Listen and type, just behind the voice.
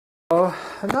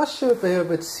I'm not sure if you're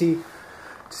able to see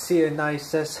it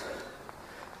nicest.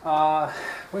 Let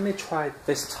me try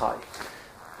this type.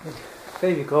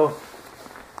 There you go.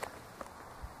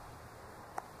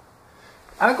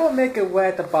 I'm gonna make it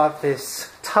wet about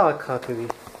this tire company.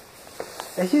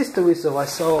 And here's the reason why.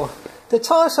 So the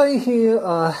tires are in here,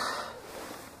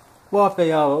 what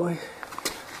they are.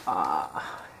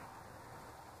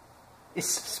 It's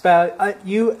spelled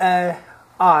Uniroyal.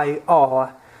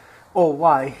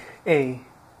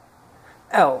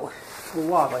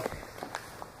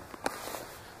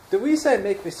 The reason I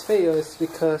make this video is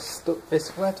because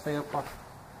it's wet video, but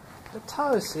the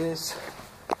tires is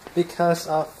because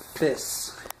of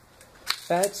this.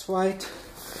 That's right.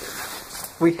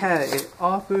 We had an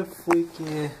awful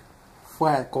freaking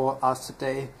wet go out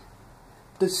today.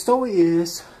 The story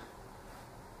is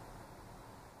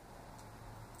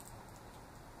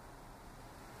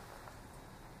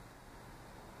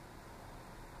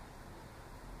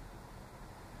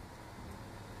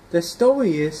I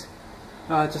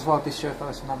just want to be sure if I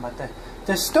was not my dad.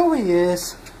 The story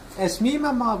is, as me and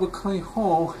my mom were coming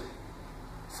home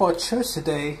for church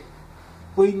today,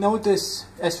 we noticed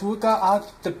as we got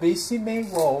out the busy main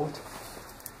road,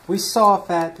 we saw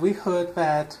that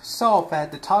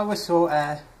the tire was so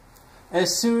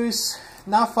as soon as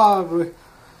not far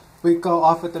we go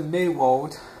off of the main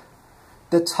road,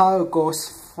 the tire goes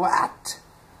flat.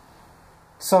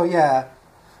 So yeah.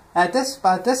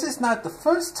 But this is not the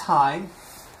first time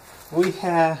we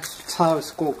had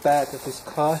tires go bad with this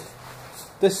car.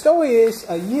 The story is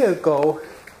a year ago,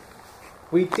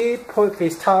 we did put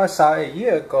these tires out a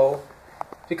year ago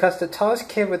because the tires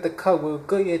came with the car with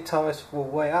Goodyear tires will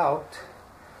wear out.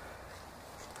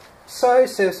 So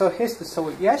here's the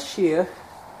story. Last year,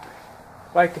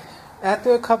 like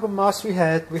after a couple months we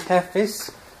had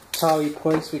this tire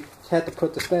replaced. We had to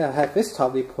put the spare. I had this tire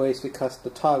replaced because the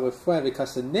tire was flat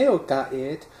because the nail got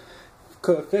it.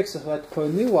 Couldn't fix it, so I had to put a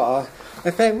new one.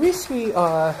 And then recently,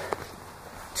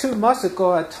 2 months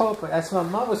ago, October, as my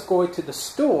mom was going to the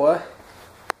store,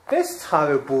 this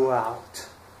tire blew out.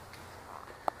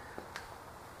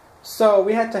 So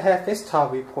we had to have this tire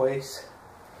replaced.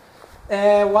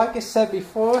 And like I said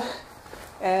before,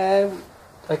 and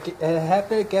I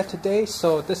happened again today.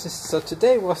 So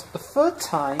today was the third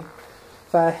time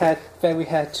that we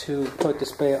had to put the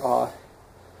spare on.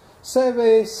 So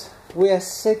anyways, we are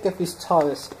sick of these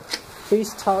tires.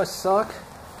 These tires suck.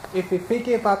 If you're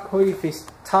thinking about putting these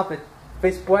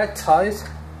black tires,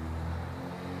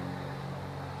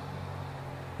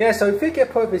 yeah, so if you can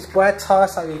put these black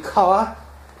tires on your car,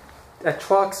 the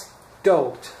trucks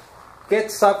don't.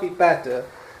 Get something better.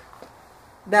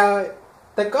 Now,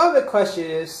 the other question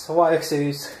is, what are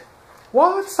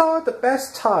the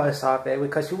best tires out there?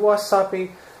 Because you want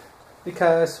something,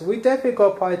 because we definitely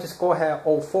probably just go ahead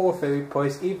and 04 for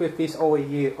replace, even if it's over a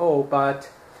year old, but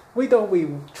we don't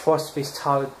really trust these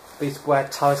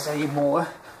black tires anymore.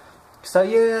 So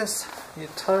yes, your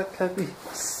tire company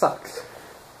sucks.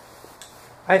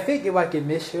 I think if I get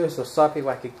Michelin or something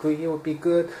like a green, it would be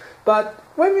good. But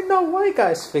let me know what you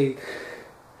guys think.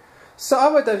 So I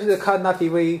would definitely the car not be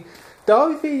really. The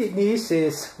only thing it needs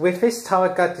is with this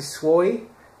tire got destroyed,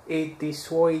 it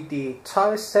destroyed the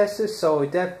tire sensor, so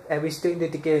and we still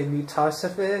need to get a new tire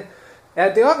sensor.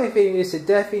 And the other thing is it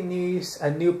definitely needs a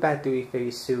new battery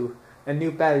very soon. A new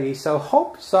battery. So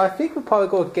I think we'll probably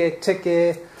go get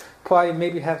ticket, probably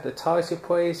maybe have the tires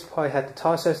replaced, probably have the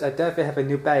tire sensor, and definitely have a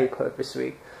new battery put this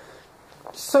week.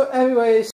 So anyways.